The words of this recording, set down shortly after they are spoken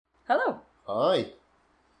Hello. Hi.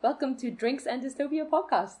 Welcome to Drinks and Dystopia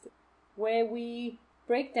podcast, where we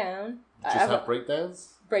break down... Just have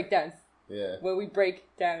breakdowns? Breakdowns. Yeah. Where we break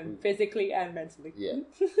down physically and mentally. Yeah.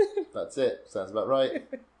 That's it. Sounds about right.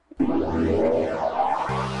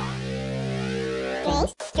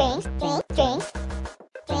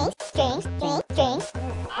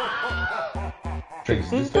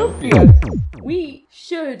 Drinks and Dystopia. We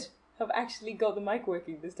should have actually got the mic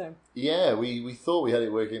working this time. Yeah, we thought we had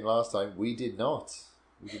it working last time. We did not.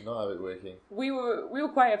 We did not have it working. We were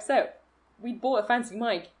quite upset. We bought a fancy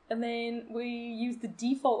mic, and then we used the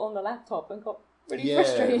default on the laptop and got really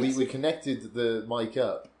frustrated. We connected the mic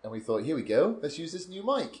up, and we thought, here we go, let's use this new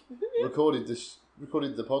mic. Recorded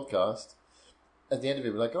the podcast. At the end of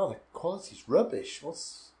it, we're like, oh, the quality's rubbish.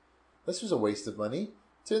 This was a waste of money.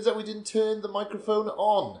 Turns out we didn't turn the microphone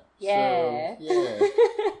on. Yeah. So, yeah.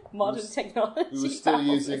 Modern technology. We were still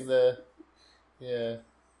using the... Yeah.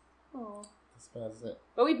 Aww. That's bad, isn't it?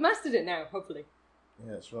 But we've mastered it now, hopefully.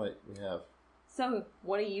 Yeah, that's right. We have. So,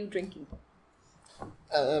 what are you drinking?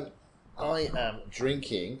 I am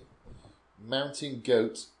drinking Mountain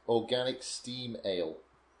Goat Organic Steam Ale.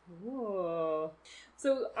 Whoa.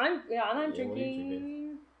 So, I'm What are you drinking...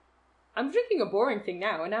 drinking? I'm drinking a boring thing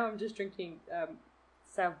now, and now I'm just drinking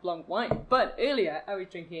Sauv Blanc wine. But earlier, I was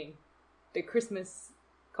drinking the Christmas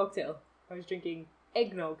cocktail. I was drinking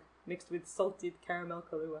eggnog mixed with salted caramel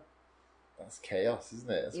Kahlua. That's chaos, isn't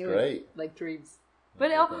it? That's It was great. like dreams.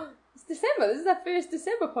 But it's December. This is our first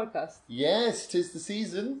December podcast. Yes, 'tis the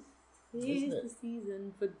season. It Isn't is it? the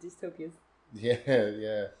season for dystopias.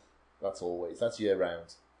 Yeah. That's year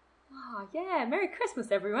round. Ah, yeah. Merry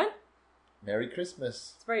Christmas, everyone. Merry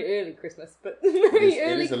Christmas. It's very early Christmas, but It very is,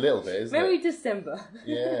 early. it is a little bit, isn't Merry it? December.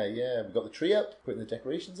 Yeah. We've got the tree up, putting the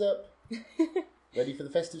decorations up, ready for the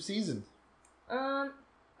festive season.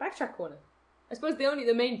 Backtrack corner. I suppose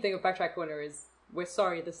the main thing of Backtrack Corner is we're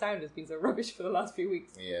sorry the sound has been so rubbish for the last few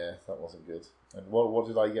weeks. Yeah, that wasn't good. And what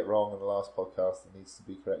did I get wrong in the last podcast that needs to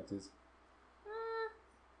be corrected?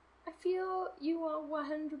 I feel you are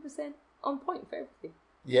 100% on point for everything.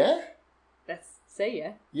 Yeah? Let's say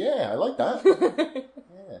yeah. Yeah, I like that.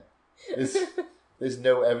 Yeah. There's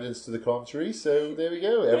no evidence to the contrary, so there we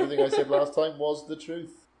go. Everything I said last time was the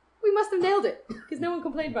truth. We must have nailed it, because no one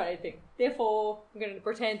complained about anything. Therefore, I'm going to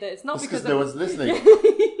pretend that it's not That's because no one's listening.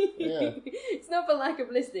 Yeah. It's not for lack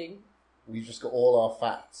of listening. We've just got all our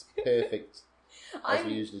facts perfect, as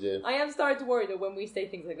we usually do. I am starting to worry that when we say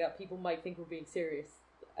things like that, people might think we're being serious,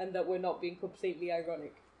 and that we're not being completely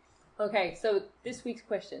ironic. Okay, so this week's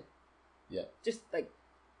question. Yeah. It's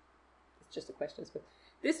just a question, but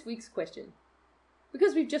this week's question,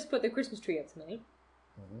 because we've just put the Christmas tree up tonight,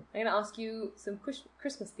 I'm going to ask you some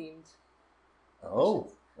Christmas themed.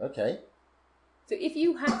 Oh, okay. So if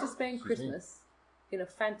you had to spend Christmas in a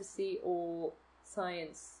fantasy or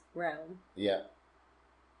science realm. Yeah.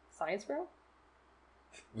 Science realm?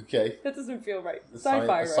 Okay. That doesn't feel right. A Sci-fi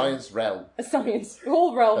realm. science realm. A science.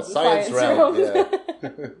 All realms A are science realm, realms.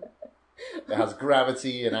 yeah. It has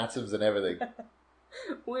gravity and atoms and everything.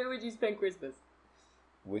 Where would you spend Christmas?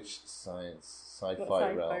 Which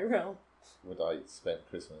sci-fi realm would I spend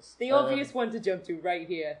Christmas? The obvious one to jump to right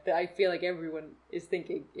here that I feel like everyone is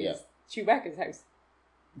thinking is Chewbacca's house.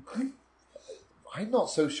 I'm not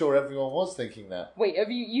so sure everyone was thinking that. Wait,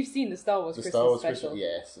 you've seen the Star Wars The Christmas Star Wars special? Christmas,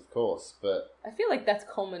 yes, of course, but I feel like that's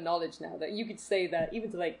common knowledge now that you could say that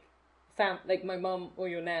even to like my mum or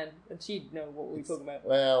your nan, and she'd know what we're talking about.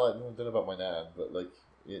 Well, I don't know about my nan, but like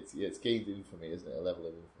it's gained infamy, isn't it? A level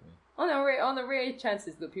of infamy. On the rare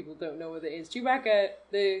chances that people don't know what it is,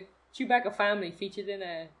 the Chewbacca family featured in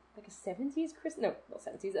an 80s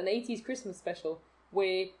Christmas special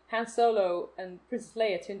where Han Solo and Princess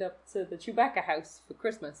Leia turned up to the Chewbacca house for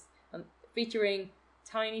Christmas, and featuring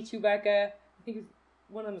tiny Chewbacca. I think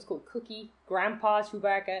one of them was called Cookie, Grandpa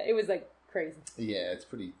Chewbacca. It was like crazy. Yeah, it's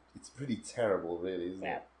pretty terrible, really, isn't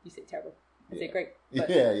it? You say terrible. I say great. But...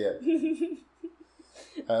 Yeah.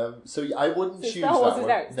 So I wouldn't choose Star Wars that is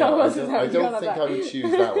one. out. Star Wars is out. I You don't can't have think that. I would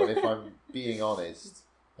choose that one if I'm being honest.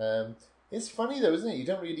 It's funny though, isn't it? You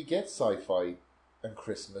don't really get sci-fi and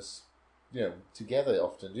Christmas, together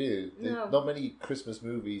often, do you? No. Not many Christmas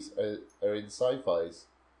movies are in sci-fis.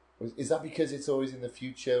 Is that because it's always in the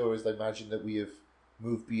future, or is they imagine that we have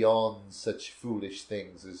moved beyond such foolish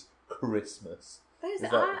things as Christmas? Is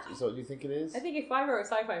that what you think it is? I think if I were a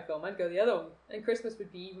sci-fi film, I'd go the other one, and Christmas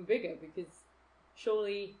would be even bigger because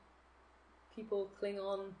surely people cling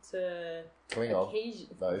on to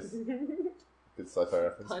occasion. Nice. Good sci-fi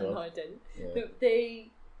reference. Pun not intended. Yeah.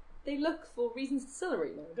 They look for reasons to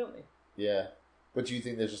celebrate now, don't they? Yeah, but do you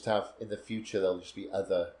think they'll just have in the future? There'll just be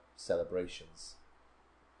other celebrations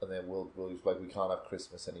and then we'll like we can't have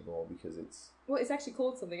Christmas anymore because it's Well, it's actually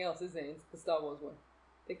called something else, isn't it? It's the Star Wars one.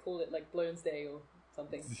 They call it like Blurns Day or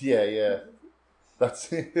something. yeah. That's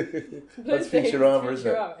that's Day is Futurama, isn't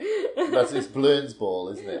it? Futurama. That's it's Blurns Ball,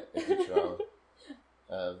 isn't it? In Futurama.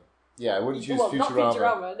 Yeah, I wouldn't choose Well, Futurama. not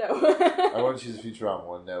Futurama, no. I won't choose the Futurama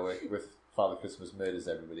one. No, with Father Christmas murders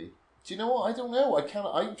everybody. Do you know what? I don't know.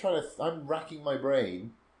 I'm racking my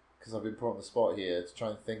brain because I've been put on the spot here to try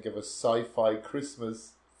and think of a sci-fi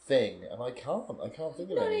Christmas thing, and I can't. I can't think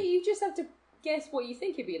of No, any. you just have to guess what you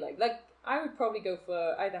think it'd be like. Like, I would probably go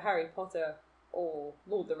for either Harry Potter or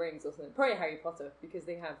Lord of the Rings or something. Probably Harry Potter because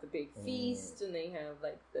they have the big feast and they have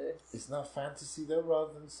like the. Isn't that fantasy though,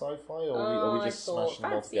 rather than sci-fi, or are we just smashing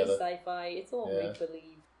them all fantasy, together? sci-fi. It's all Yeah. make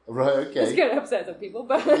believe. Right. Okay. It's gonna upset some people,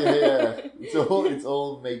 but yeah. It's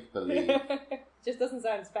all make believe. Just doesn't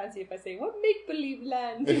sound as fancy if I say, what make-believe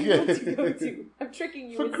land do you want to go to? I'm tricking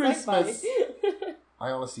you For with Christmas. sci-fi. I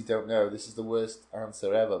honestly don't know. This is the worst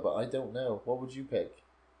answer ever, but I don't know. What would you pick?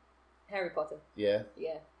 Harry Potter. Yeah,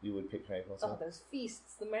 Yeah. you would pick Harry Potter. Oh, those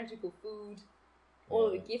feasts, the magical food, all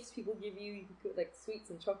of the gifts people give you. You can put like sweets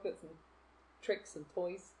and chocolates and tricks and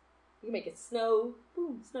toys. You can make it snow.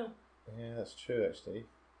 Boom, snow. Yeah, that's true, actually.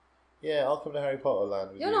 Yeah, I'll come to Harry Potter land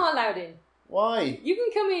with You're you. not allowed in. Why? You can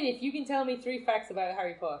come in if you can tell me 3 facts about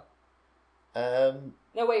Harry Potter.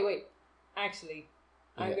 No, wait. Actually,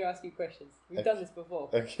 I'm Yeah. going to ask you questions. We've Okay. done this before.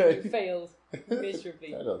 Okay. You failed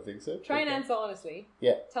miserably. I don't think so. Try and Okay. answer honestly.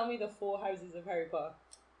 Yeah. Tell me the 4 houses of Harry Potter.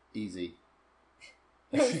 Easy.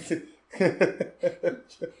 No,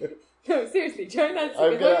 no, seriously, try and answer.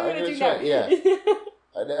 I'm 'cause gonna- what are I'm you gonna going to do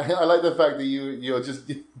try, now? I like the fact that you're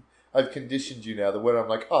just... I've conditioned you now that when I'm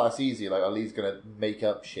like, oh, it's easy, like, Ali's going to make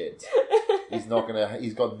up shit. He's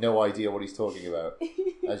got no idea what he's talking about,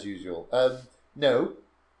 as usual. No,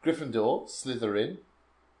 Gryffindor, Slytherin,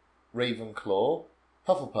 Ravenclaw,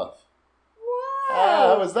 Hufflepuff. Wow!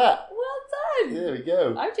 How was that? Well done! There we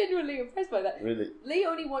go. I'm genuinely impressed by that. Really? Lee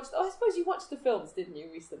only watched... Oh, I suppose you watched the films, didn't you,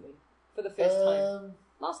 recently? For the first time.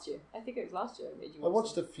 Last year. I think it was last year I made you I watch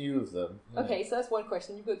watched a few of them. Yeah. Okay, so that's one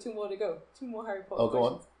question. You've got 2 more to go. 2 more Harry Potter Oh, go on.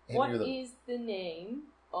 questions. Hit me What with them. is the name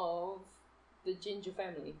of the Ginger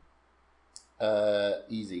family?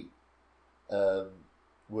 Easy.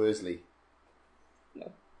 Worsley.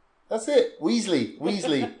 No. That's it. Weasley.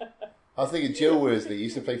 I was thinking Joe Worsley. He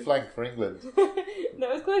used to play flank for England.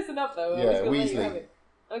 No, it's close enough though. I Yeah, was gonna let you Weasley. have it.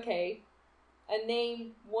 Okay. And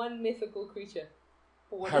name one mythical creature.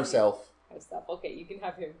 What is House it? elf. House elf. Okay, you can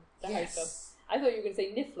have him. The Yes. house elf. I thought you were going to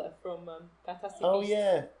say Niffler from Fantastic Oh Beasts.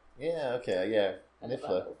 yeah. Yeah. Okay. Yeah. I love that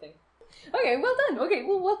Niffler. whole thing. Okay, well done. Okay,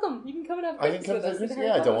 well, welcome. You can come and have I can breakfast come with to us. Christmas. at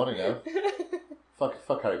Yeah, I don't want Harry to know.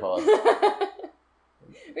 Fuck Harry Potter. Potter.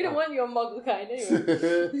 We don't want your muggle kind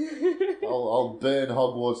anyway. I'll burn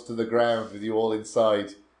Hogwarts to the ground with you all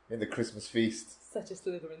inside in the Christmas feast. Such a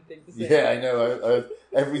Slytherin thing to say. Yeah, I know.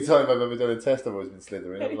 Every time I've ever done a test, I've always been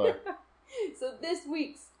Slytherin. I'm like, So this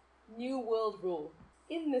week's new world rule.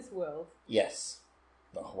 In this world, yes.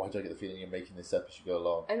 Oh, why do I get the feeling you're making this up as you go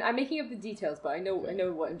along? and I'm making up the details, but I know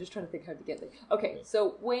what. I'm just trying to think how to get there. Okay,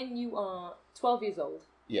 so when you are 12 years old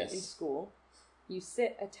in Yes. school, you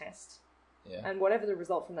sit a test, Yeah. and whatever the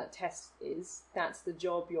result from that test is, that's the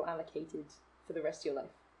job you're allocated for the rest of your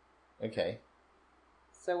life. Okay.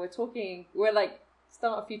 So we're like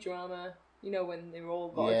start of Futurama, you know, when they've all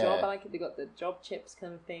got a Yeah. job, I like it, they got the job chips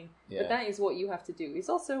kind of thing. Yeah. But that is what you have to do. It's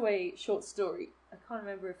also a short story. I can't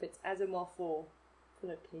remember if it's Asimov or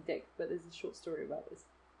Philip K. Dick, but there's a short story about this.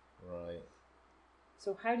 Right.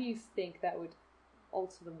 So how do you think that would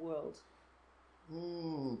alter the world?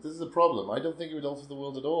 This is a problem. I don't think it would alter the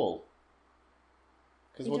world at all.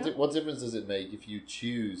 Because You don't? what difference does it make if you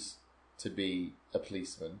choose to be a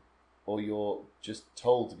policeman or you're just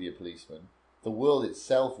told to be a policeman? The world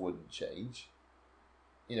itself wouldn't change.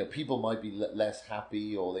 You know, people might be less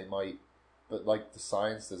happy or they might... But, like, the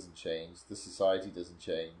science doesn't change. The society doesn't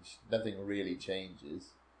change. Nothing really changes.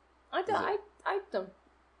 I don't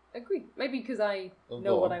agree. Maybe because I Oh,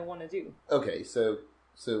 know go what on. I want to do. Okay, so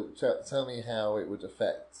tell me how it would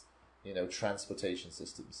affect, you know, transportation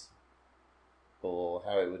systems, or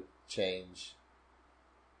how it would change,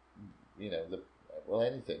 you know,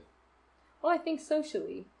 anything. Well, I think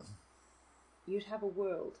socially, you'd have a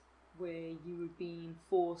world where you would be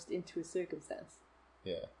forced into a circumstance.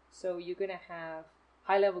 Yeah, So you're going to have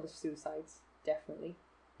high levels of suicides, definitely.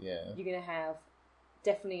 yeah, You're going to have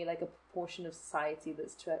definitely like a proportion of society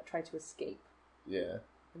that's try to escape yeah.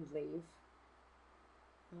 and leave.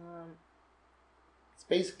 It's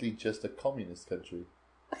basically just a communist country.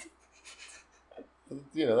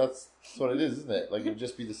 You know, that's what it is, isn't it? Like, it would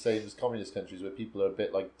just be the same as communist countries where people are a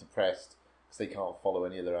bit, like, depressed because they can't follow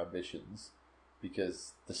any of their ambitions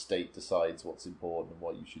because the state decides what's important and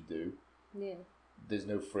what you should do. Yeah. There's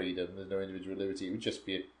no freedom, there's no individual liberty. It would just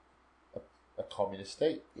be a communist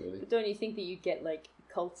state, really. But don't you think that you'd get like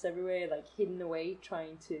cults everywhere, like hidden away,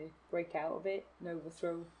 trying to break out of it and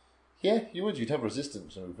overthrow? Yeah, you would. You'd have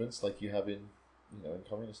resistance movements like you have in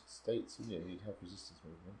communist states. You'd have resistance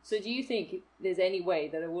movements. So do you think there's any way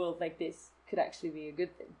that a world like this could actually be a good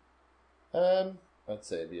thing? I'd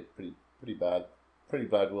say it'd be a pretty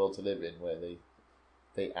bad world to live in, where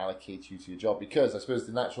they allocate you to your job. Because I suppose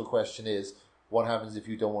the natural question is, what happens if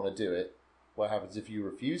you don't want to do it? What happens if you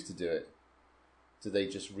refuse to do it? Do they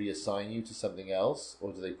just reassign you to something else?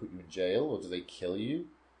 Or do they put you in jail? Or do they kill you?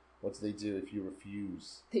 What do they do if you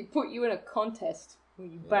refuse? They put you in a contest where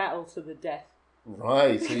you battle to the death.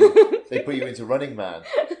 Right. So they put you into Running Man.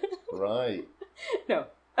 Right. No.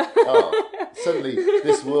 Oh, suddenly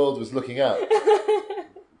this world was looking up.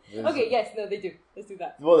 Okay, yes, no, they do. Let's do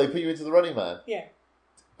that. Well, they put you into the Running Man. Yeah.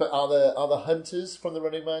 But are the hunters from the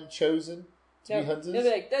Running Man chosen to be hunters? They'll be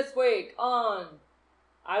like, this week on,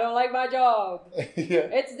 I don't like my job. Yeah.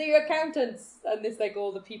 It's the accountants. And it's like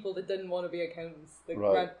all the people that didn't want to be accountants. They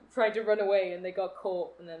tried to run away and they got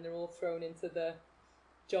caught and then they're all thrown into the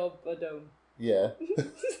job-a-dome. Yeah.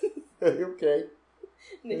 Okay.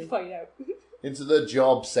 And they find out. Into the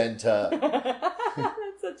job centre.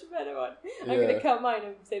 That's such a better one. Yeah. I'm going to cut mine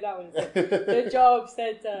and say that one instead. The job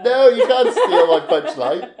centre. No, you can't steal my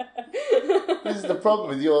punchline. This is the problem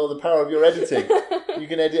with the power of your editing. You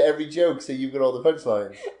can edit every joke so you've got all the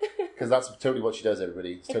punchlines. Because that's totally what she does,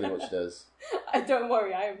 everybody. It's totally what she does. Don't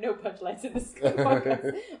worry, I have no punchlines in this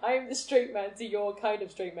podcast. I am the straight man to your kind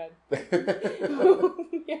of straight man.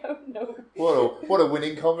 Yeah, no. What a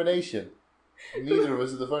winning combination. Neither of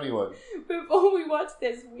us are the funny one. Before we watched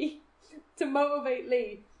this, to motivate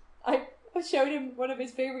Lee, I showed him one of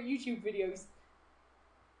his favourite YouTube videos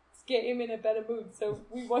to get him in a better mood. So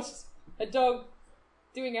we watched a dog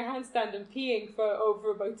doing a handstand and peeing for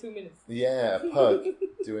over about 2 minutes. Yeah, a pug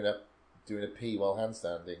doing a pee while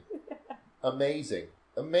handstanding. Amazing.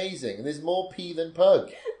 And there's more pee than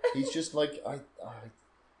pug. He's just like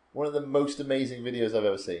one of the most amazing videos I've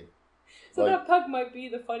ever seen. So that pug might be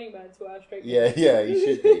the funny man to our straight man. Yeah, he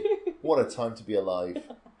should be. What a time to be alive.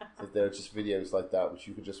 That there are just videos like that which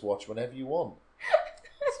you can just watch whenever you want.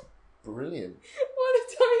 It's brilliant. What a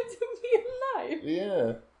time to be alive.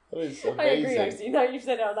 Yeah. That is amazing. I agree, actually. Now you've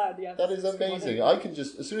said it out loud. Yeah, that is amazing. I can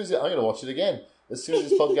just, I'm going to watch it again. As soon as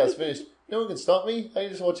this podcast's finished, no one can stop me. I can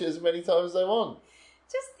just watch it as many times as I want.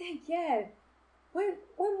 Just think, when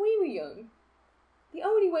we were young, the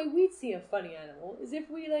only way we'd see a funny animal is if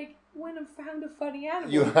we went and found a funny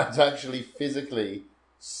animal. You had to actually physically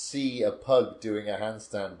see a pug doing a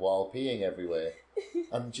handstand while peeing everywhere.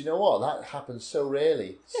 And do you know what? That happens so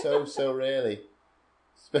rarely. So rarely.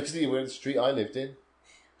 Especially in the street I lived in.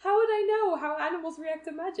 How would I know how animals react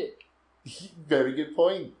to magic? Very good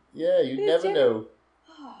point. Yeah, you'd never know.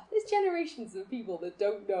 There's generations of people that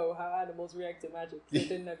don't know how animals react to magic because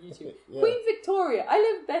they didn't have YouTube. Yeah. Queen Victoria. I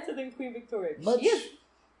live better than Queen Victoria.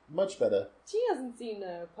 Much better. She hasn't seen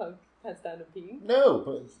a pug handstand and peeing. No,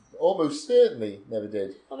 but almost certainly never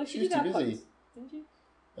did. Although she was did too have busy. pugs, didn't she?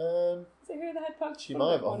 Is it her that had pugs? She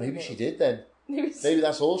might have. Oh, maybe she did then. Maybe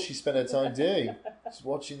that's all she spent her time doing. Just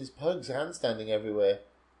watching these pugs handstanding everywhere.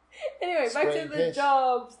 Anyway, back to the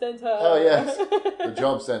job centre. Oh, yes. The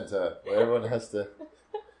job centre, where everyone has to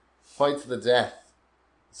fight to the death.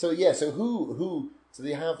 So who do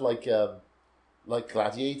they have like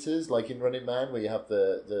gladiators, like in Running Man, where you have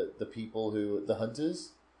the people the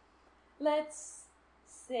hunters? Let's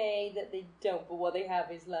say that they don't, but what they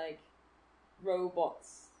have is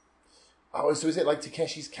robots. Oh, so is it like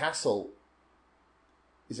Takeshi's Castle?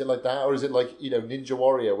 Is it like that, or is it like Ninja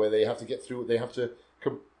Warrior, where they have to get through? They have to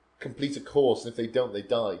complete a course, and if they don't, they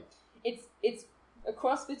die. It's a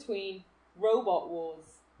cross between Robot Wars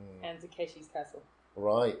and Takeshi's Castle.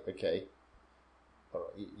 Right. Okay. All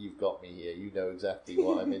right, you've got me here. You know exactly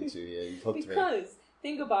what I'm into here. You've hooked me. Because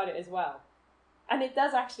think about it as well, and it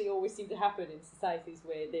does actually always seem to happen in societies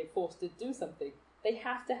where they're forced to do something. They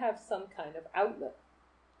have to have some kind of outlet.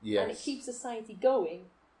 Yes. And it keeps society going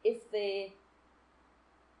if they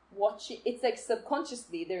watch it. It's like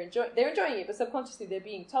subconsciously they're enjoying it, but subconsciously they're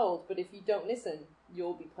being told, but if you don't listen,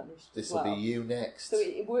 you'll be punished. This will be you next. So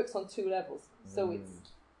it works on two levels. So it's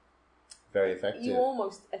very effective. You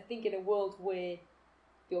almost, I think, in a world where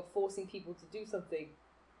you're forcing people to do something,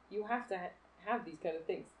 you have to have these kind of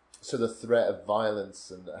things. So the threat of violence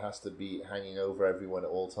and it has to be hanging over everyone at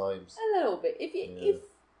all times. A little bit.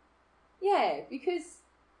 Because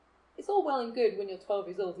it's all well and good when you're 12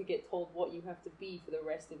 years old to get told what you have to be for the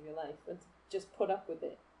rest of your life. And just put up with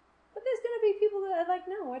it. But there's going to be people that are like,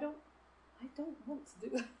 no, I don't want to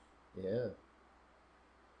do that. Yeah.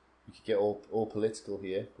 We could get all political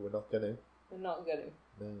here, but we're not going to. We're not going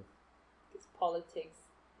to. No. Because politics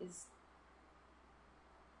is...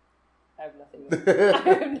 I have nothing.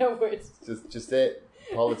 I have no words. Just it.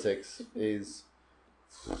 Politics is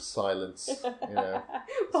silence. You know.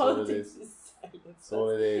 Politics is silence. That's all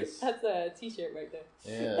it is. That's a t-shirt right there.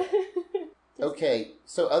 Yeah. Okay,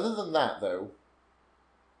 so other than that though,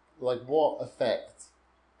 like what effect?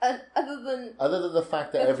 Other than the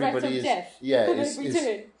fact that the threat everybody of is death.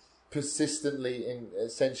 is persistently in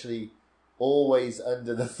essentially always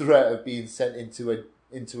under the threat of being sent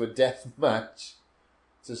into a death match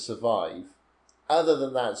to survive. Other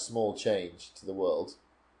than that small change to the world,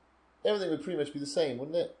 everything would pretty much be the same,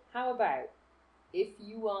 wouldn't it? How about if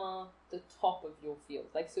you are the top of your field?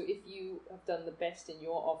 Like, so if you have done the best in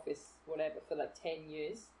your office, whatever, for like 10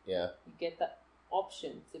 years, Yeah. you get that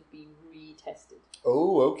option to be retested.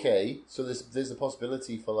 Oh, okay. So there's a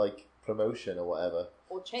possibility for like promotion or whatever.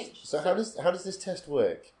 Or change. So how does this test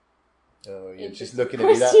work? Oh, you're just looking at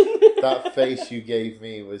question. me. That face you gave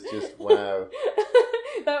me was just wow.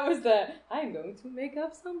 That was I'm going to make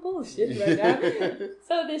up some bullshit right now.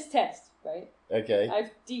 So this test, right? Okay.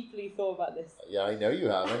 I've deeply thought about this. Yeah, I know you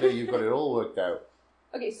have. I know you've got it all worked out.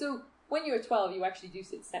 Okay, so when you were 12, you actually do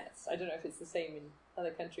sit sets. I don't know if it's the same in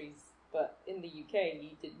other countries, but in the UK,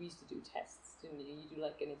 we used to do tests, didn't you? You do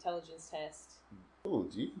like an intelligence test. Oh,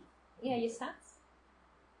 do you? Yeah, your SATs.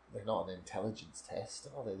 They're not an intelligence test,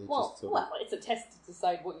 are they? Well, it's a test to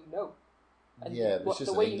decide what you know. And yeah, but it's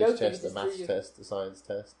just an English test, a maths test, a science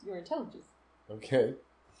test. Your intelligence. Okay.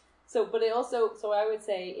 So, but it also, so I would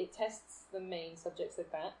say it tests the main subjects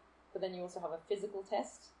like that, but then you also have a physical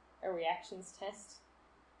test, a reactions test,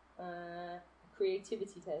 a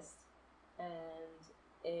creativity test, and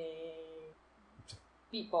a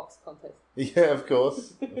beatbox contest. Yeah, of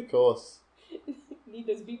course, of course. Need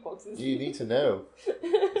those beatboxes. You need to know.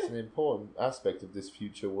 It's an important aspect of this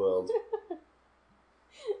future world.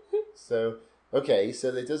 So, okay, so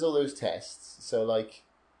it does all those tests. So, like...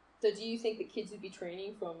 So do you think that kids would be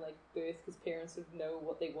training from, like, birth because parents would know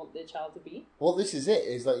what they want their child to be? Well, this is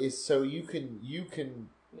it. So you can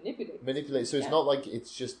manipulate. So it's not like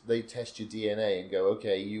it's just they test your DNA and go,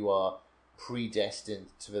 okay, you are predestined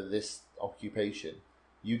to this occupation.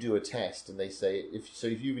 You do a test and they say, if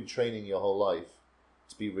you've been training your whole life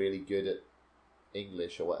to be really good at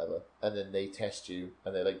English or whatever, and then they test you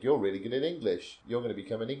and they're like, you're really good at English, you're going to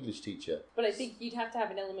become an English teacher. But I think you'd have to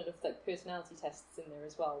have an element of like personality tests in there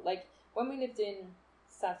as well. Like when we lived in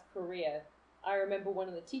South Korea, I remember one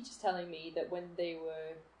of the teachers telling me that when they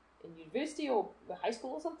were in university or high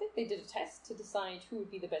school or something, they did a test to decide who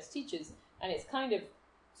would be the best teachers, and it's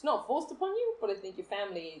not forced upon you, but I think your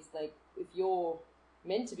family is like, if you're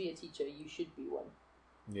meant to be a teacher, you should be one.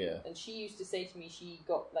 Yeah. And she used to say to me she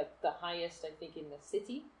got like the highest, I think, in the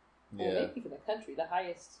city, or maybe even the country, the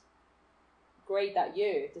highest grade that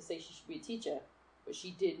year to say she should be a teacher. But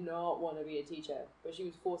she did not want to be a teacher, but she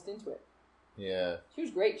was forced into it. Yeah. She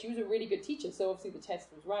was great. She was a really good teacher, so obviously the test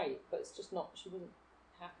was right, but it's just not, she wasn't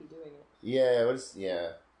happy doing it. Yeah,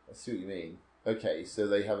 I see what you mean. Okay, so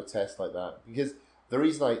they have a test like that. Because the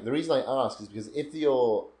reason I ask is because if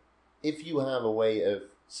you have a way of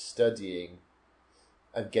studying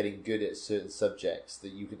and getting good at certain subjects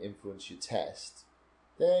that you can influence your test,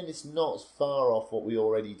 then it's not far off what we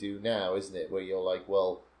already do now, isn't it? Where you're like,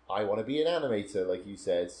 well, I want to be an animator, like you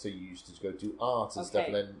said, so you used to go do art and stuff,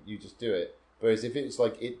 and then you just do it. Whereas if it's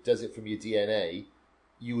like it does it from your DNA,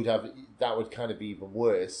 that would kind of be even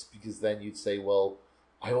worse, because then you'd say, well,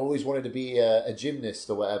 I always wanted to be a gymnast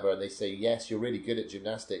or whatever, and they say, yes, you're really good at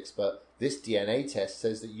gymnastics, but this DNA test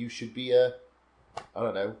says that you should be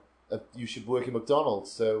you should work in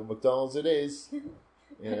McDonald's, so McDonald's it is. You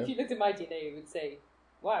know? If you looked at my DNA, you would say,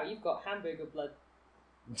 wow, you've got hamburger blood.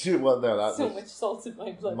 Well, no, much salt in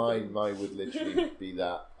my blood. Mine would literally be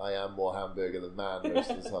that. I am more hamburger than man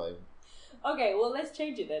most of the time. Okay, well, let's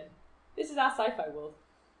change it then. This is our sci-fi world.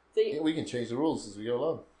 So we can change the rules as we go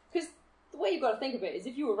along. Because the way you've got to think of it is,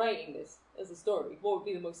 if you were writing this as a story, what would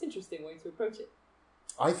be the most interesting way to approach it?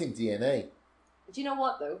 I think DNA. Do you know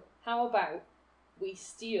what, though? How about we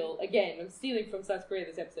steal... Again, I'm stealing from South Korea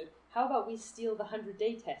this episode. How about we steal the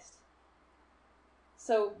 100-day test?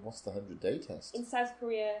 So... What's the 100-day test? In South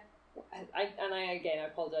Korea... I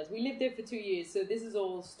apologise. We lived there for 2 years, so this is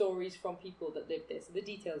all stories from people that lived there, so the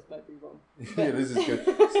details might be wrong. Yeah, this is good.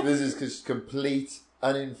 So this is just complete,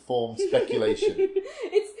 uninformed speculation.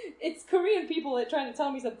 It's Korean people that are trying to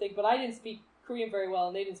tell me something, but I didn't speak Korean very well,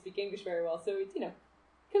 and they didn't speak English very well, so it's,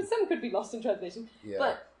 because some could be lost in translation. Yeah.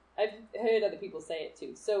 But I've heard other people say it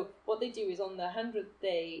too. So what they do is on the 100th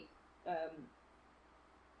day,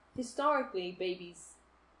 historically babies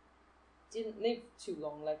didn't live too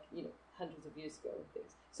long, like, hundreds of years ago and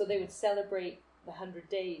things. So they would celebrate the 100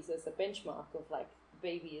 days as a benchmark of like the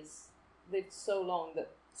baby has lived so long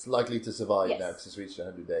that it's likely to survive Yes. now because it's reached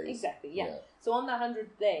 100 days. exactly, yeah. So on the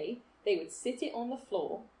 100th day, they would sit it on the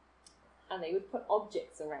floor, and they would put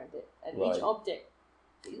objects around it, and Right.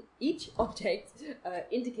 each object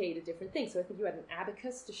indicated a different thing. So I think you had an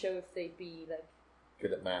abacus to show if they'd be like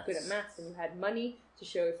Good at maths. good at maths, and you had money to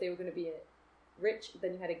show if they were going to be rich.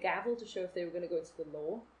 Then you had a gavel to show if they were going to go into the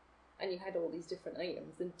law, and you had all these different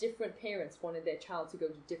items. And different parents wanted their child to go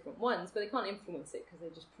to different ones, but they can't influence it because they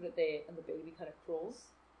just put it there, and the baby kind of crawls.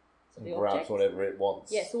 So And the grabs object. whatever it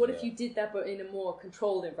wants. Yeah. So what if you did that, but in a more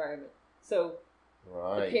controlled environment? So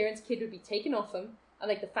Right. the parent's kid would be taken off them, and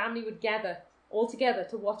like the family would gather all together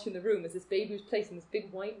to watch in the room as this baby was placed in this big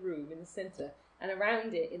white room in the center, and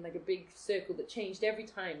around it in like a big circle that changed every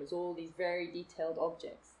time was all these very detailed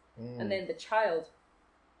objects. And then the child,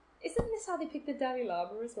 isn't this how they pick the Dalai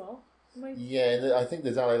Lama as well? Yeah, I think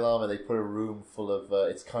the Dalai Lama, they put a room full of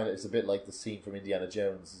it's a bit like the scene from Indiana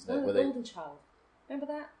Jones, isn't it? The Golden Child. Remember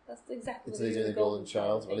that? That's exactly It's what they do the in Golden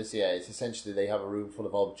Child. thing. Well, it's essentially they have a room full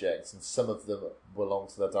of objects, and some of them belong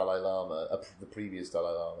to the Dalai Lama, the previous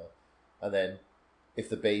Dalai Lama. And then, if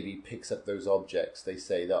the baby picks up those objects, they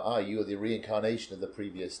say that you are the reincarnation of the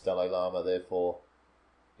previous Dalai Lama. Therefore,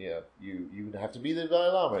 you have to be the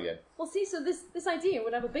Dalai Lama again. Well, see, so this idea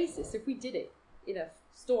would have a basis. If we did it in a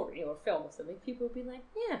story or a film or something, people would be like,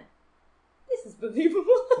 yeah, this is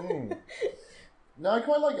believable. No, I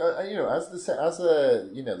quite like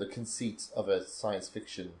the conceit of a science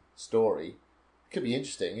fiction story. It could be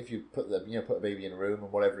interesting if you put a baby in a room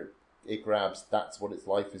and whatever it grabs, that's what its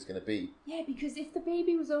life is going to be. Yeah, because if the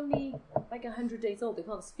baby was only like 100 days old, they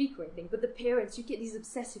can't speak or anything. But the parents, you get these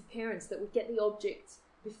obsessive parents that would get the object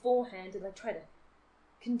beforehand and like try to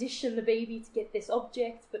condition the baby to get this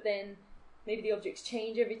object, but then maybe the objects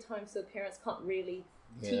change every time, so the parents can't really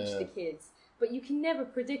teach the kids. But you can never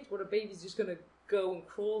predict what a baby's just going to go and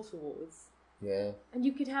crawl towards. Yeah. And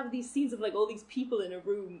you could have these scenes of like all these people in a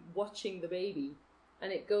room watching the baby,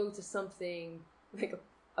 and it go to something like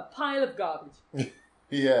a pile of garbage.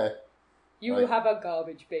 Yeah. You will have a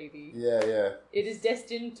garbage baby. Yeah. It is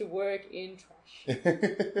destined to work in trash.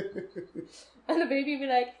 And the baby would be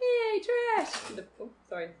like, hey, trash!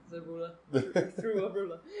 Sorry, there's a ruler. Threw a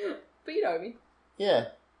ruler. But you know what I mean. Yeah.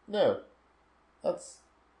 No. That's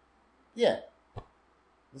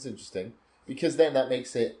interesting. Because then that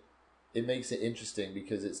makes it interesting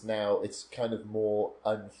because it's kind of more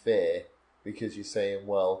unfair because you're saying,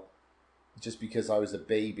 well, just because I was a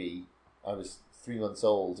baby, I was 3 months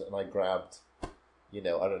old and I grabbed, I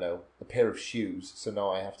don't know, a pair of shoes, so now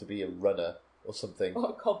I have to be a runner or something. Or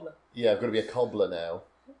a cobbler. Yeah, I've got to be a cobbler now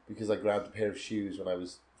because I grabbed a pair of shoes when I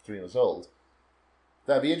was 3 months old.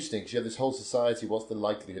 That'd be interesting because you have this whole society. What's the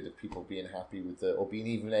likelihood of people being happy with or being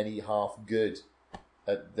even any half good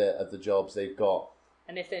at the jobs they've got?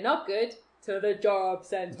 And if they're not good, to the job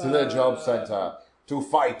centre. To the job centre to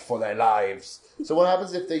fight for their lives. So what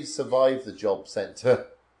happens if they survive the job centre?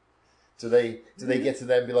 Do they get to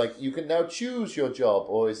then be like, you can now choose your job,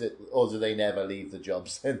 or do they never leave the job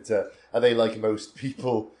centre? Are they like most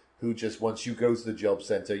people who just once you go to the job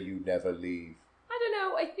centre, you never leave? I don't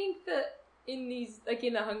know. I think that in these, like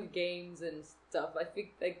in the Hunger Games and stuff, I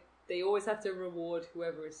think like they always have to reward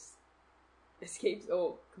whoever escapes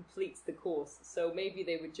or completes the course. So maybe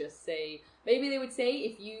they would say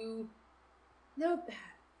if you... No,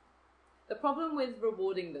 the problem with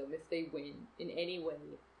rewarding them if they win in any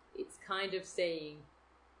way, it's kind of saying,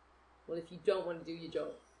 well, if you don't want to do your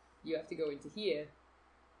job, you have to go into here.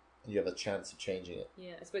 You have a chance of changing it.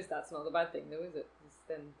 Yeah, I suppose that's not the bad thing though, is it? 'Cause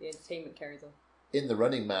then the entertainment carries on. In The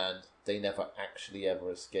Running Man, they never actually ever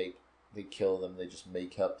escape. They kill them, they just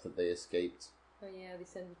make up that they escaped. Oh yeah, they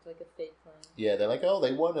send it to like a fake line. Yeah, they're like, oh,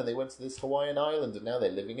 they won and they went to this Hawaiian island and now they're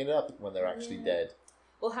living it up when they're actually dead.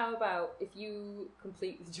 Well, how about if you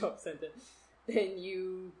complete the job centre, then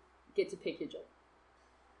you get to pick your job.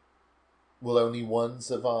 Will only one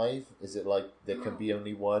survive? Is it like there can be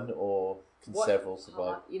only one, or can several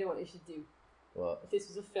survive? You know what you should do? What? If this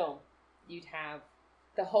was a film, you'd have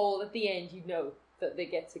the whole, at the end, you know that they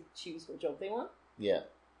get to choose what job they want. Yeah.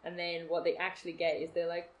 And then what they actually get is they're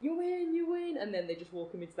like, you win, and then they just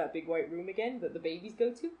walk them into that big white room again that the babies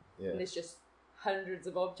go to. Yeah. And there's just hundreds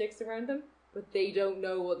of objects around them, but they don't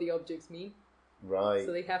know what the objects mean. Right.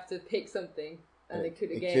 So they have to pick something, and it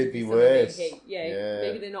could again could be something worse. they hate. Yeah,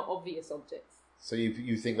 maybe they're not obvious objects. So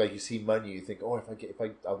you think like you see money, you think, oh,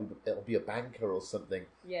 it'll be a banker or something.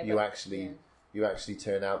 Yeah, you actually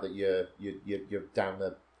turn out that you're down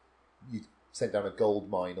you sent down a gold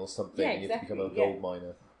mine or something. Yeah, and you have to become a gold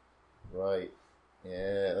miner. Right.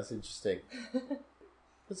 Yeah, that's interesting.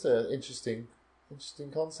 That's an interesting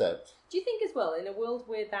concept. Do you think as well, in a world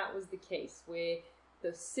where that was the case, where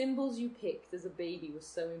the symbols you picked as a baby was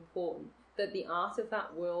so important, that the art of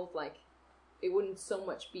that world, like, it wouldn't so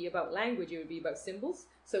much be about language, it would be about symbols.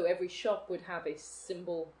 So every shop would have a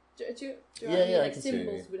symbol. Do you know what I mean? Like,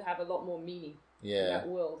 symbols would have a lot more meaning in that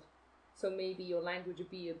world. So maybe your language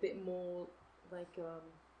would be a bit more like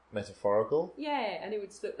metaphorical. Yeah, and it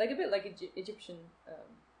would look like a bit like Egyptian.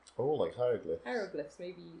 Like hieroglyphs. Hieroglyphs.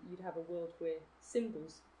 Maybe you'd have a world where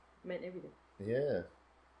symbols meant everything. Yeah.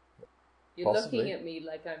 You're looking at me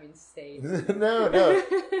like I'm insane. No.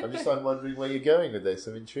 I'm wondering where you're going with this.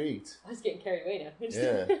 I'm intrigued. I was getting carried away now.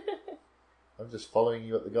 Yeah. I'm just following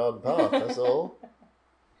you up the garden path, that's all.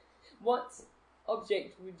 What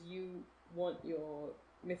object would you want your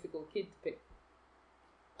mythical kid to pick?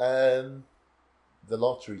 The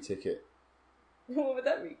lottery ticket. What would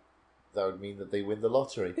that mean? That would mean that they win the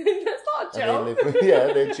lottery. That's not a job.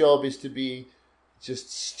 Their job is to be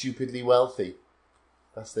just stupidly wealthy.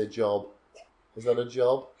 That's their job. Is that a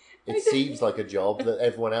job? It seems like a job that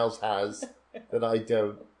everyone else has that I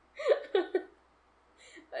don't.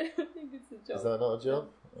 I don't think it's a job. Is that not a job?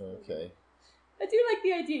 Okay. I do like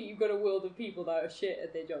the idea you've got a world of people that are shit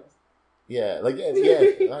at their jobs. Yeah,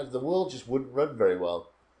 the world just wouldn't run very well.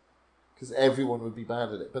 Because everyone would be bad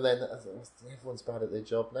at it. But then everyone's bad at their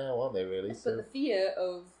job now, aren't they, really? But the fear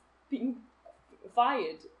of being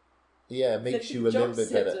fired. Yeah, makes you a little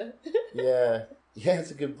bit better. Yeah. Yeah,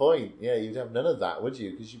 it's a good point. Yeah, you'd have none of that, would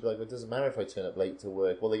you? Because you'd be like, well, it doesn't matter if I turn up late to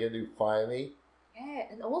work. What are they going to do, fire me?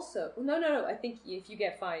 Yeah, and also... No. I think if you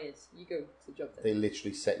get fired, you go to the job then. They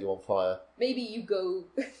literally set you on fire. Maybe you go...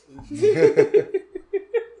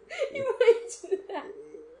 You might do that.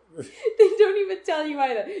 They don't even tell you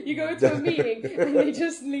either. You go into a meeting and they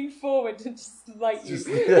just lean forward and just light you.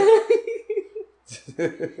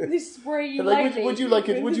 They spray you like, would you like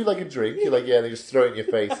a drink? You're like, yeah, they just throw it in your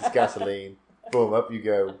face. It's gasoline. Boom, up you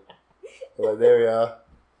go. Like, there we are.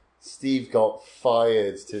 Steve got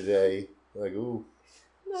fired today. Like, ooh,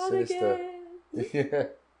 not sinister. Again. Yeah.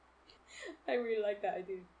 I really like that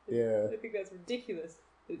idea. Yeah. I think that's ridiculous.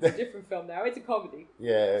 It's a different film now. It's a comedy.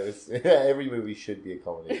 Yeah, every movie should be a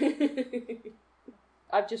comedy.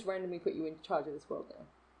 I've just randomly put you in charge of this world now.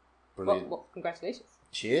 Brilliant. Well, congratulations.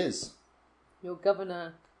 Cheers. You're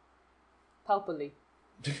Governor Palpably.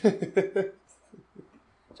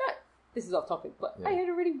 This is off topic, but I heard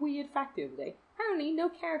a really weird fact the other day. Apparently, no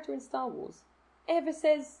character in Star Wars ever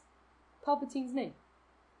says Palpatine's name.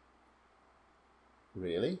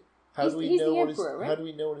 Really? How do we know what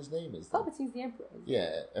his name is? Then? Palpatine's the Emperor.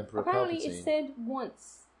 Yeah, Emperor Apparently, Palpatine. it's said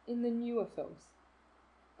once in the newer films,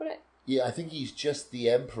 but yeah, I think he's just the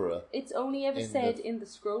Emperor. It's only ever said in the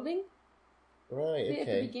scrolling. Right. Okay. At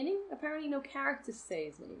the beginning, apparently, no characters say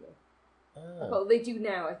his name though. Ah. Well, they do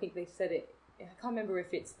now. I think they said it. I can't remember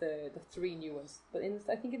if it's the three new ones, but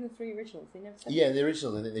I think in the three originals they never said. Yeah, in the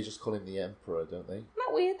originals, I think they just call him the Emperor, don't they? Isn't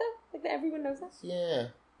that weird though? Like that everyone knows that. Yeah.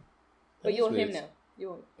 But you're him now.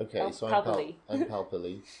 You're so Palpably. I'm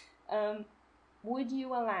Palpably. Would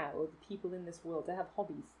you allow the people in this world to have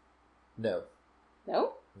hobbies? No.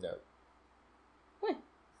 No? No. Why?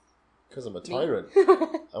 Because I'm a tyrant.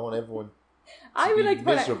 I want everyone I would like to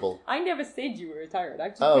miserable. I never said you were a tyrant. I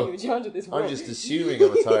just put you in charge of this world. I'm just assuming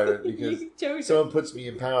I'm a tyrant because someone puts me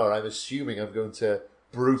in power. I'm assuming I'm going to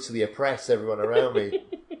brutally oppress everyone around me.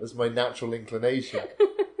 That's my natural inclination.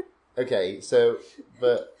 Okay, so,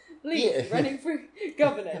 but... Lee, running for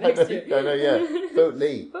governor next year. I know, yeah. Vote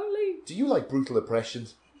Lee. Vote Lee. Do you like brutal oppression?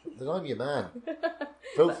 Then I'm your man.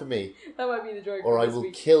 Vote for me. That might be the joke. Or I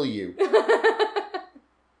will kill you.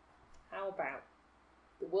 How about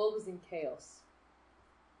the world was in chaos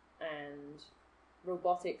and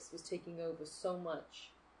robotics was taking over so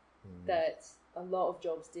much that a lot of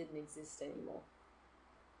jobs didn't exist anymore.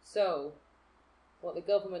 So, what the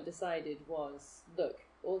government decided was, look,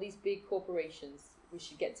 all these big corporations, we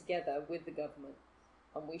should get together with the government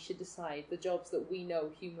and we should decide the jobs that we know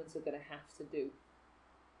humans are going to have to do.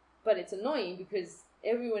 But it's annoying because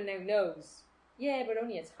everyone now knows, yeah, but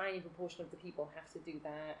only a tiny proportion of the people have to do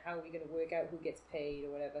that. How are we going to work out who gets paid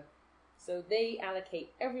or whatever? So they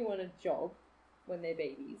allocate everyone a job when they're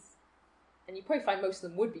babies. And you probably find most of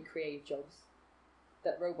them would be creative jobs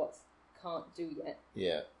that robots can't do yet.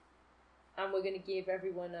 Yeah. And we're going to give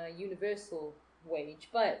everyone a universal wage,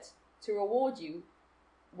 but to reward you,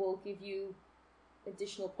 we'll give you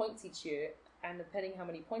additional points each year and depending how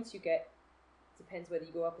many points you get, depends whether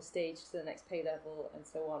you go up a stage to the next pay level and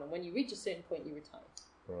so on. And when you reach a certain point, you retire.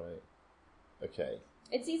 Right. Okay.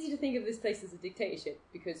 It's easy to think of this place as a dictatorship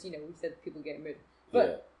because, you know, we said people getting murdered.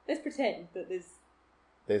 But let's pretend that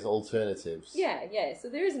there's alternatives. Yeah. So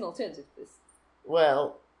there is an alternative to this.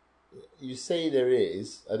 Well, you say there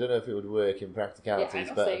is. I don't know if it would work in practicalities.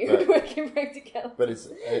 Yeah, it would work in practicalities. But it's,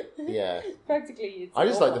 Practically, it's I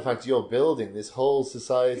just like the fact you're building this whole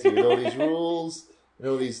society with all these rules and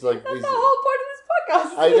all these, like... That's the whole point of this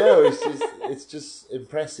podcast. I know, it's just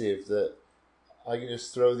impressive that I can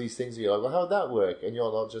just throw these things at you, like, well, how'd that work? And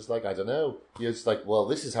you're not just like, I don't know. You're just like, well,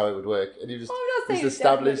 this is how it would work. And you just... I'm not saying it's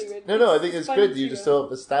established. No, I think it's good. You just know. sort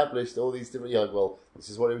of established all these different... You're like, well, this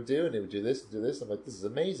is what it would do, and it would do this and do this. I'm like, this is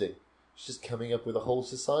amazing. It's just coming up with a whole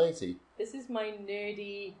society. This is my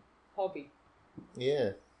nerdy hobby.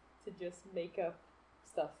 Yeah. To just make up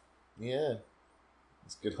stuff. Yeah.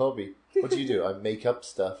 It's a good hobby. What do? I make up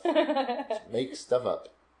stuff. Just make stuff up.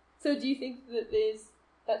 So do you think that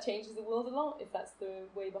that changes the world a lot, if that's the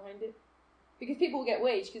way behind it? Because people will get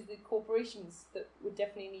waged because the corporations that would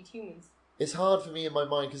definitely need humans. It's hard for me in my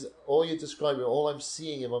mind because all you're describing, all I'm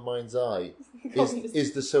seeing in my mind's eye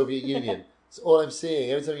is the Soviet Union. It's all I'm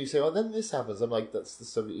seeing. Every time you say, oh, then this happens, I'm like, that's the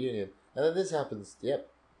Soviet Union. And then this happens. Yep,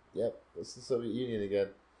 that's the Soviet Union again.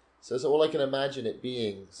 So it's all I can imagine it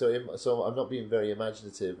being. So I'm not being very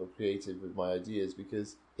imaginative or creative with my ideas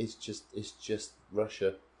because it's just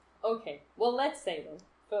Russia. Okay, well, let's say then,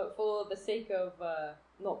 for the sake of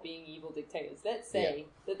not being evil dictators, let's say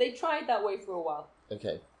that they tried that way for a while.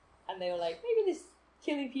 Okay. And they were like, maybe this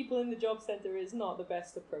killing people in the job centre is not the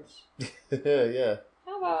best approach. Yeah.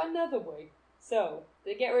 How about another way? So,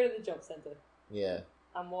 they get rid of the job centre. Yeah.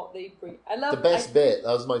 And what they bring... The best bit,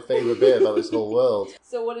 that was my favourite bit about this whole world.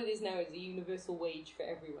 So what it is now is a universal wage for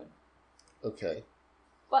everyone. Okay.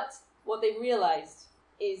 But what they realised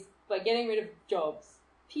is, by getting rid of jobs,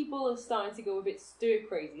 people are starting to go a bit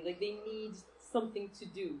stir-crazy. Like, they need something to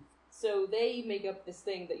do. So they make up this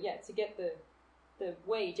thing that, to get the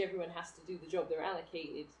wage, everyone has to do the job they're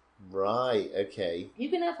allocated. Right, okay. You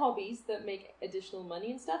can have hobbies that make additional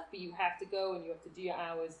money and stuff, but you have to go and you have to do your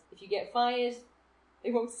hours. If you get fired,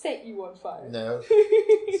 they won't set you on fire. No,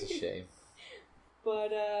 it's a shame.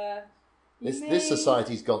 But, this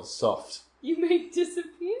society's gone soft. You may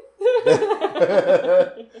disappear.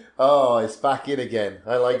 Oh, it's back in again.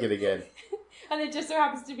 I like it again. And it just so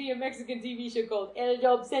happens to be a Mexican TV show called El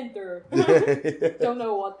Job Center. Don't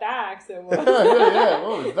know what that accent was. Yeah,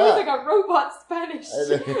 what was that? It was like a robot Spanish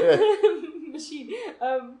machine.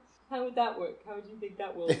 How would that work? How would you think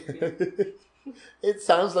that world would be? It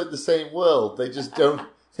sounds like the same world. They just don't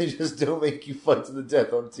make you fight to the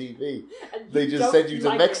death on TV. They just send you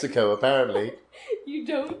to Mexico, apparently. You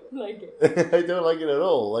don't like it. I don't like it at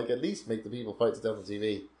all. Like, at least make the people fight to death on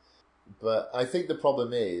TV. But I think the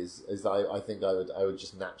problem is that I think I would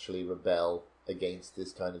just naturally rebel against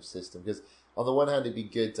this kind of system. Because on the one hand, it'd be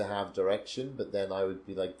good to have direction, but then I would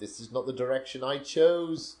be like, this is not the direction I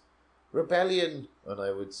chose. Rebellion! And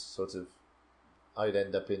I'd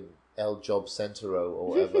end up in El Job Centero or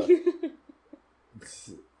whatever.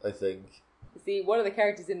 I think. See, one of the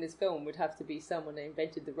characters in this film would have to be someone that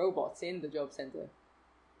invented the robots in the job centre.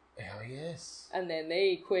 Oh, yes. And then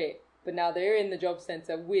they quit. But now they're in the job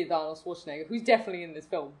centre with Arnold Schwarzenegger, who's definitely in this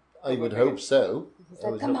film. I would hope so. He's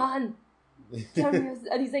like, come on! Tell me.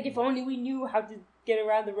 And he's like, if only we knew how to get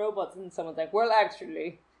around the robots. And someone's like, well,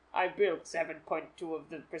 actually, I built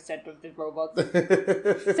 7.2% of the robots.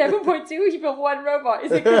 7.2? You built one robot.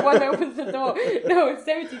 Is it the one that opens the door? No, it's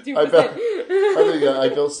 72%. I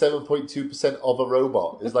built 7.2% of a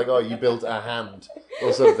robot. It's like, oh, you built a hand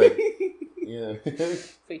or something. Yeah.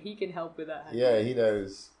 So he can help with that hand. Yeah, he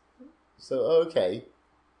knows. So, okay.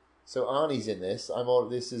 So Arnie's in this.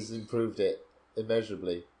 This has improved it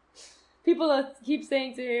immeasurably. People keep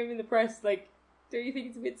saying to him in the press, like, don't you think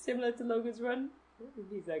it's a bit similar to Logan's Run?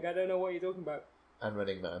 He's like, I don't know what you're talking about. And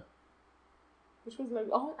Running Man. Which one's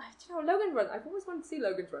Logan? Oh, do you know, Logan's Run. I've always wanted to see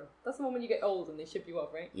Logan's Run. That's the one when you get old and they ship you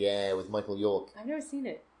off, right? Yeah, with Michael York. I've never seen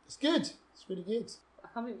it. It's good. It's really good.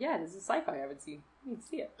 There's a sci-fi I haven't seen. I need to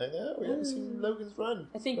see it. I know, we haven't seen Logan's Run.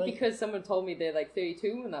 I think because someone told me they're like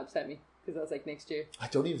 32 and that upset me. Because that was like next year. I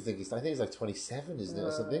don't even think I think it's like 27, isn't it,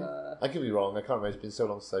 or something? I could be wrong. I can't remember. It's been so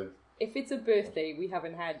long since If it's a birthday we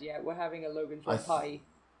haven't had yet, we're having a Logan's Run party.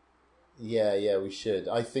 Yeah, we should.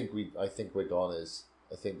 I think we're goners.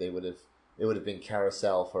 I think it would have been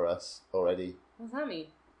carousel for us already. What's that mean?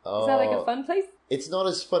 Oh, is that like a fun place? It's not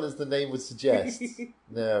as fun as the name would suggest.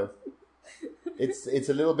 No. It's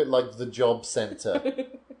a little bit like the job centre.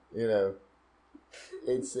 You know.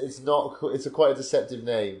 It's not. It's quite a deceptive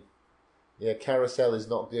name. Yeah, carousel is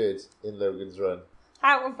not good in Logan's Run.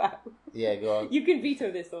 How about... Yeah, go on. You can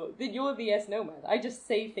veto this, though. You're the yes-no man. I just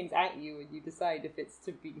say things at you and you decide if it's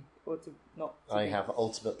to be or to not to I be. have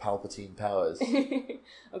ultimate Palpatine powers.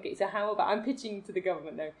 Okay, so how about... I'm pitching to the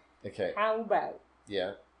government now. Okay. How about...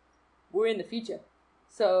 Yeah. We're in the future.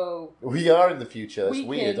 So... We are in the future. That's We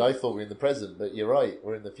weird. can- I thought we were in the present, but you're right.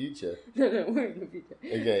 We're in the future. No, we're in the future.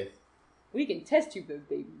 Okay. We can test tube those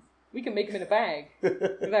babies. We can make them in a bag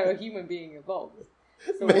without a human being involved.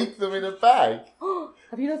 So Make them in a bag?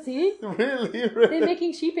 have you not seen? Really? They're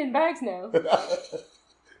making sheep in bags now.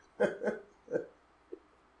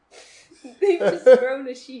 They've just grown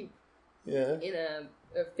a sheep Yeah. in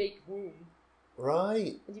a fake womb.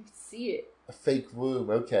 Right. And you can see it. A fake womb,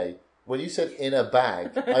 okay. When you said in a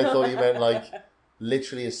bag, I thought you meant like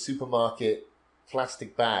literally a supermarket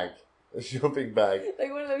plastic bag. A shopping bag.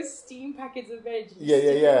 Like one of those steam packets of veg.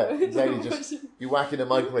 Yeah. Exactly. Just you whack in a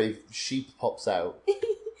microwave, sheep pops out.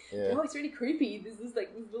 Yeah. Oh, it's really creepy. This is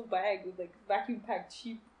like this little bag with like vacuum packed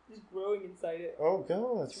sheep just growing inside it. Oh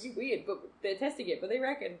god. It's really weird, but they're testing it. But they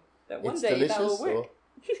reckon that one It's day delicious. that will work. Or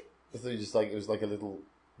I thought you just like it was like a little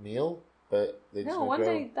meal, but they just No, one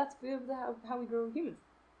grow. day that's how we grow humans.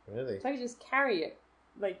 Really? So I can just carry it.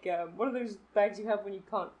 Like one of those bags you have when you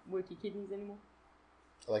can't work your kidneys anymore.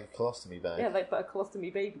 Like a colostomy bag. Yeah, like but a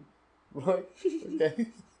colostomy baby. Right. Okay.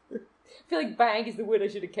 I feel like bag is the word I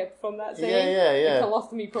should have kept from that saying. Yeah. The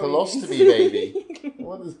colostomy probably Colostomy means. baby.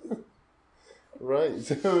 What is... Right.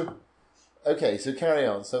 So okay. So carry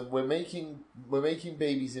on. So we're making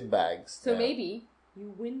babies in bags. So now. maybe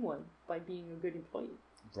you win one by being a good employee.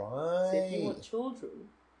 Right. So if you want children,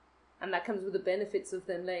 and that comes with the benefits of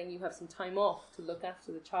then letting you have some time off to look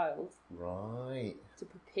after the child, Right. to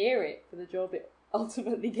prepare it for the job it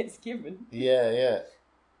ultimately gets given. Yeah.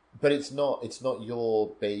 But it's not your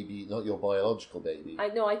baby, not your biological baby. I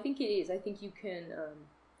think it is. I think you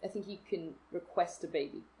can request a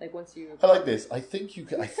baby. Like once you. I like this. I think you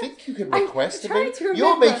can I'm request a trying baby. to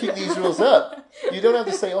You're remember. making these rules up. You don't have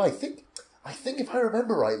to say, "Oh, I think if I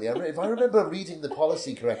remember rightly, if I remember reading the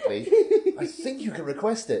policy correctly, I think you can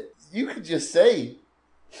request it." You could just say,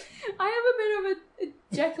 I have a bit of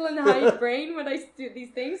a Jekyll and Hyde brain when I do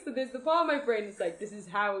these things. So there's the part of my brain that's like, this is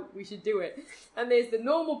how we should do it. And there's the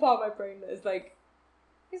normal part of my brain that is like,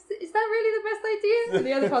 is that really the best idea? And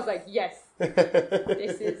the other part's like, yes,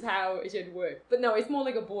 this is how it should work. But no, it's more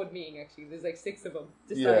like a board meeting actually. There's like 6 of them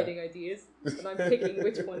deciding ideas. And I'm picking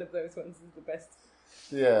which one of those ones is the best.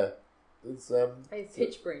 yeah. It's I have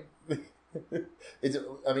pitch brain.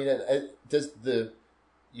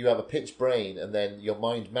 You have a pitch brain and then your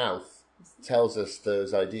mind mouth tells us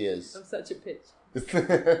those ideas. I'm such a pitch.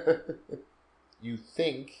 You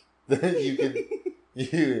think that you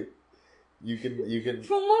can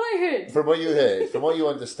From what I heard. from what you heard, from what you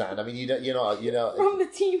understand. I mean, you're not From the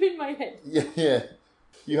team in my head. yeah.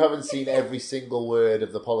 You haven't seen every single word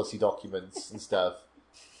of the policy documents and stuff.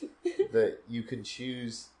 That you can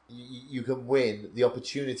choose. You can win the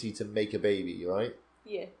opportunity to make a baby, right?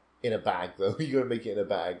 Yeah. In a bag, though. You got to make it in a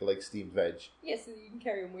bag, like steamed veg. Yeah, so you can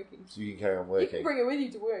carry on working. So you can carry on You working. can bring it with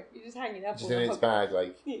you to work. You just hang it up Just on in the its hook. bag,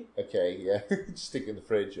 like, Yeah. okay, yeah. Just stick it in the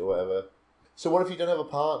fridge or whatever. So what if you don't have a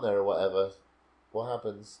partner or whatever? What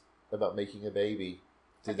happens about making a baby?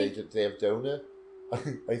 Do they have donor?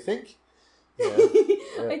 I think. Yeah.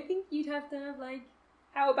 I think you'd have to have like,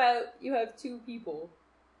 how about you have 2 people?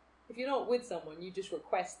 If you're not with someone, you just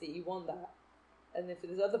request that you want that. And if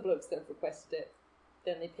there's other blokes that have requested it,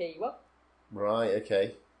 then they pay you up. Right,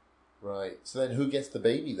 okay. Right. So then who gets the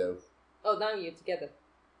baby, though? Oh, now you're together.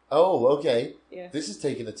 Oh, okay. Yeah. This is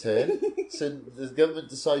taking a turn. So the government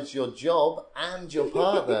decides your job and your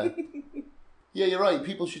partner. Yeah, you're right.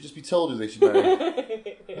 People should just be told who they should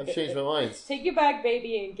marry. I've changed my mind. Take your bag,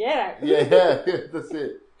 baby, and get out. Yeah, that's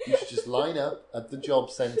it. You should just line up at the job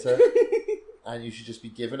centre and you should just be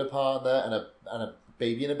given a partner and a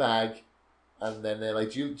baby in a bag. And then they're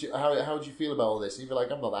like, how would you feel about all this? And you're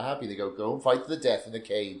like, I'm not that happy. They go and fight to the death in the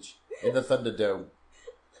cage, in the Thunderdome.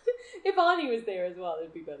 If Arnie was there as well,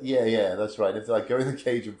 it'd be better. Yeah, that's right. If they like go in the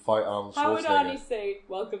cage and fight Arnold How would Schwarzenegger. Arnie say,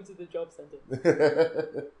 welcome to the job centre?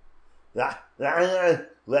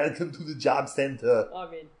 Welcome to the job centre.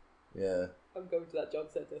 I'm in. Yeah. I'm going to that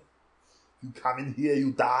job centre. You come in here,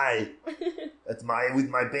 you die. With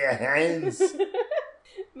my bare hands.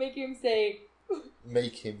 Make him say...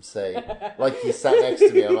 Make him say. Like he sat next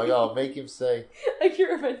to me. I'm like, oh, make him say. Like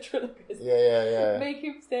you're a ventriloquist. Yeah. Make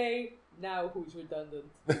him say, now who's redundant?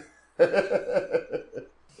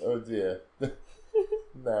 Oh dear.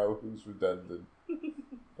 Now who's redundant?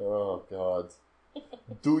 Oh God.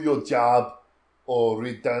 Do your job or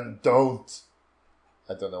redundant.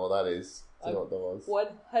 I don't know what that is. don't know what that was.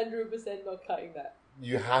 100% not cutting that.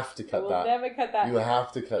 You have to I cut will that. never cut that. You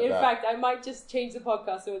have to cut In that. fact, I might just change the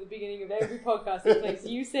podcast so at the beginning of every podcast it plays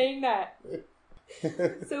you saying that.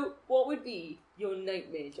 So, what would be your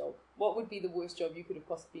nightmare job? What would be the worst job you could have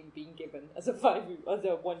possibly been given as a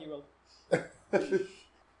 1-year-old?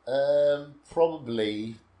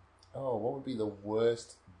 Probably. Oh, what would be the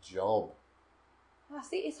worst job?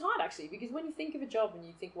 See, it's hard actually, because when you think of a job and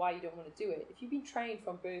you think why you don't want to do it, if you've been trained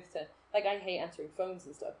from birth to, like, I hate answering phones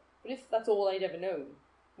and stuff, but if that's all I'd ever known,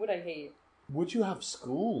 would I hate it? Would you have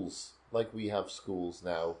schools like we have schools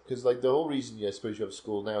now? Because, like, the whole reason I suppose you have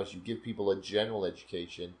school now is you give people a general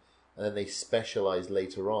education and then they specialise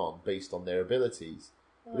later on based on their abilities.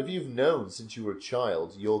 But if you've known since you were a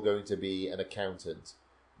child you're going to be an accountant,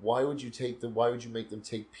 why would you make them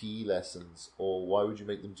take PE lessons, or why would you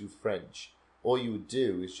make them do French? All you would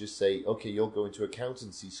do is just say, okay, you're going to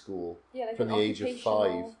accountancy school like from the age of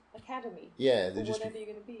 5. Academy. Yeah, or just whatever you're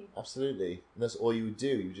going to be. Absolutely, and that's all you would do.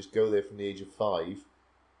 You just go there from the age of 5,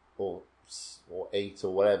 or 8,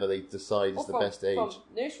 or whatever they decide is the best age. From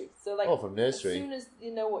nursery. So, like, from nursery. As soon as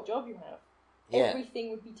you know what job you have,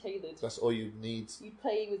 everything would be tailored. That's all you'd need. You'd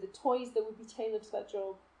play with the toys that would be tailored to that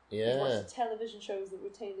job. Yeah. You'd watch the television shows that were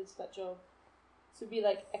tailored to that job. So it'd be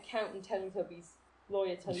like accountant Teletubbies,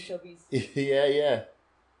 lawyer Teletubbies, yeah.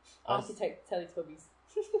 architect Teletubbies.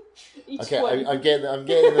 Okay, I'm getting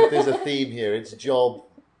that there's a theme here. It's job,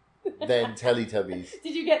 then Teletubbies.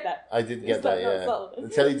 Did you get that? I did get that, yeah. Subtle? The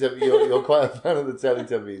Teletubbies, you're quite a fan of the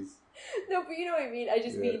Teletubbies. No, but you know what I mean? I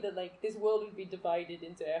just mean that, like, this world would be divided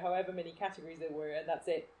into however many categories there were, and that's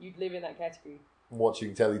it. You'd live in that category.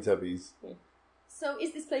 Watching Teletubbies. Yeah. So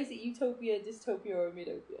is this place a utopia, dystopia, or a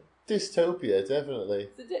midopia? Dystopia, definitely.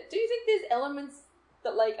 So do you think there's elements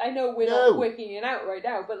that, like, I know we're not working it out right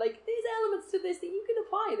now, but, like, there's elements to this that you can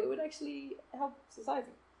apply that would actually help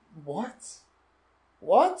society? What?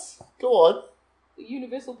 Go on.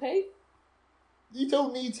 Universal pay? You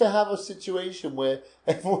don't need to have a situation where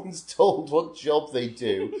everyone's told what job they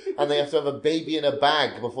do and they have to have a baby in a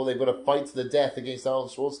bag before they've got to fight to the death against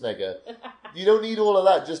Arnold Schwarzenegger. You don't need all of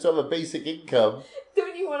that just to have a basic income.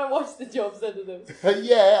 Don't you want to watch the jobs under them?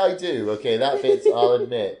 Yeah, I do. Okay, that bit, I'll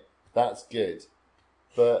admit. That's good.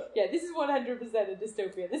 But yeah, this is 100% a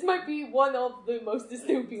dystopia. This might be one of the most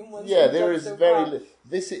dystopian ones. Yeah, there is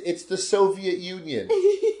it's the Soviet Union.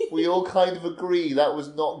 We all kind of agree that was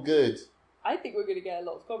not good. I think we're going to get a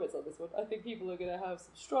lot of comments on this one. I think people are going to have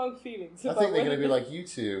some strong feelings. I think they're going to be like, you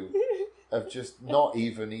two have just not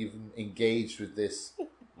even engaged with this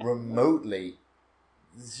remotely.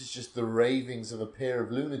 This is just the ravings of a pair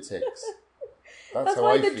of lunatics. That's how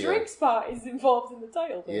why I the feel. drinks part is involved in the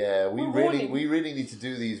title. Though. Yeah, we really need to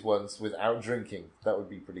do these ones without drinking. That would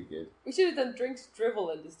be pretty good. We should have done drinks, drivel,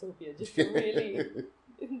 and dystopia, just to really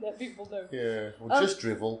let people know. Yeah, well, just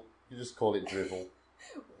drivel. You just call it drivel.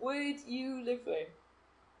 Would you live there?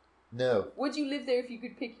 No. Would you live there if you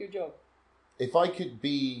could pick your job? If I could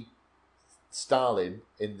be Stalin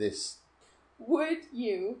in this... Would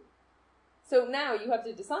you? So now you have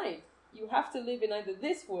to decide. You have to live in either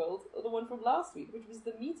this world or the one from last week, which was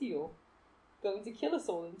the meteor going to kill us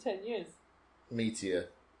all in 10 years. Meteor.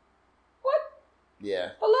 What?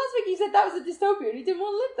 Yeah. But last week you said that was a dystopia and you didn't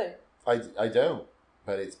want to live there. I don't,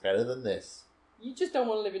 but it's better than this. You just don't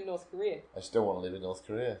want to live in North Korea. I still want to live in North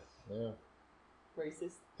Korea. Yeah.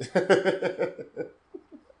 Racist.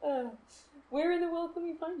 Where in the world can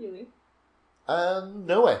we find you, Lee?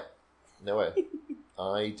 Nowhere.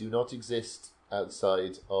 I do not exist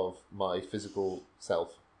outside of my physical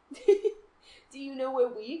self. Do you know where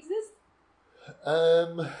we exist?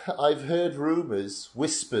 I've heard rumours,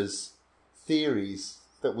 whispers, theories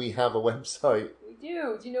that we have a website. We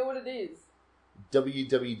do. Do you know what it is?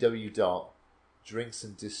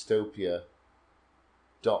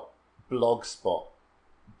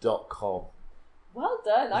 www.drinksanddystopia.blogspot.com. Well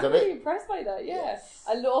done. I'm really impressed by that, yeah. Yes.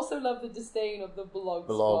 I also love the disdain of the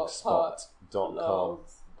blogspot.com.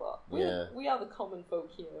 Yeah. We are the common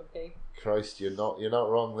folk here, okay? Christ, you're not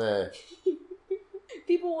wrong there.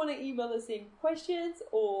 People want to email us in questions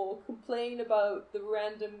or complain about the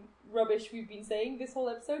random rubbish we've been saying this whole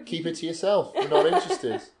episode. Keep it to yourself. We're not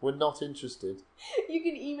interested. We're not interested. You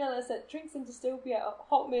can email us at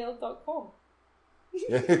drinksanddystopia@hotmail.com.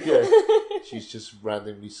 Yeah. She's just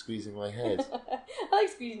randomly squeezing my head. I like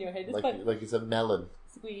squeezing your head. It's fun. Like it's a melon.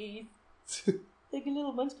 Squeeze. Like a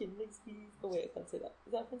little munchkin. Like squeeze. Oh wait, I can't say that.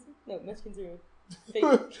 Is that offensive? No, munchkins are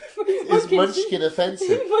Is munchkin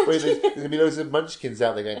offensive? Wait, there's going to be loads of munchkins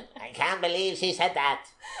out there going, I can't believe she said that.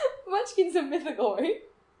 Munchkins are mythical, right?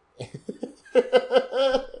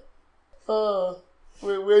 Oh,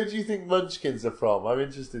 where do you think munchkins are from? I'm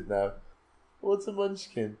interested now. What's a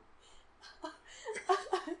munchkin?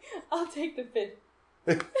 I'll take the fifth.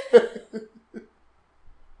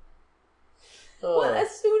 Oh. Well, as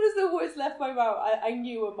soon as the words left my mouth, I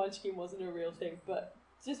knew a munchkin wasn't a real thing, but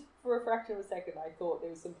just for a fraction of a second, I thought there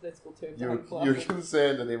was some political term. You're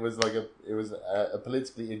concerned that it was like a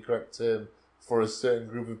politically incorrect term for a certain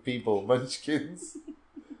group of people, munchkins.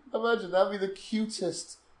 Imagine that'd be the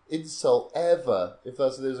cutest insult ever if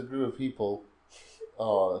there's a group of people.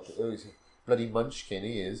 Oh, bloody munchkin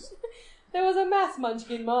he is. There was a mass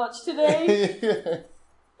munchkin march today.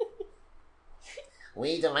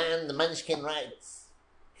 We demand the munchkin rights.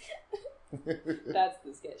 That's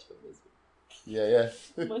the sketch from this week. Yeah.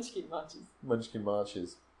 Munchkin marches. Munchkin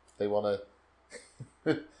marches. They want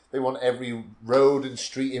they want every road and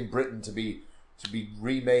street in Britain to be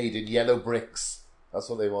remade in yellow bricks. That's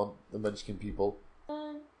what they want, the Munchkin people.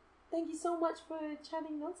 Thank you so much for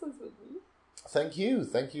chatting nonsense with me. Thank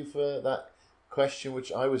you for that question,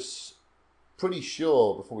 which I was pretty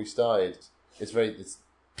sure before we started. This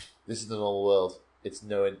is the normal world. It's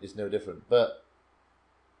no different, but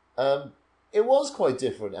it was quite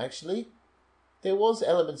different actually. There was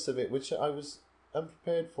elements of it which I was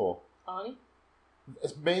unprepared for. Arnie?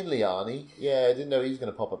 It's mainly Arnie. Yeah, I didn't know he was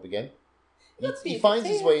going to pop up again. He finds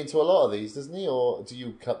his yeah. way into a lot of these, doesn't he? Or do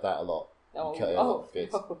you cut that a lot? Oh, You cut it a lot,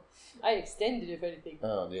 bits. no. I extended if anything.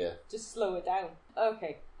 Oh dear. Just slow it down.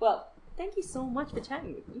 Okay, well, thank you so much for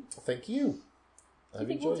chatting with me. Thank you. Do you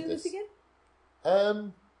think we'll do this again?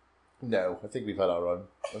 No, I think we've had our run,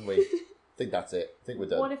 haven't we? I think that's it. I think we're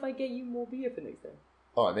done. What if I get you more beer for next time?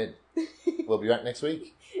 Oh, I'm in. We'll be back next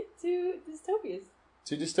week. To dystopias.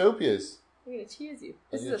 To dystopias. I'm gonna cheers you. I'm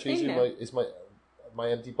This is gonna a cheers thing you. now. Is my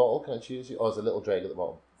empty bottle? Can I cheers you? Oh, there's a little drag at the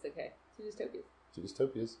bottom. It's okay. To dystopias. To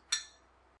dystopias.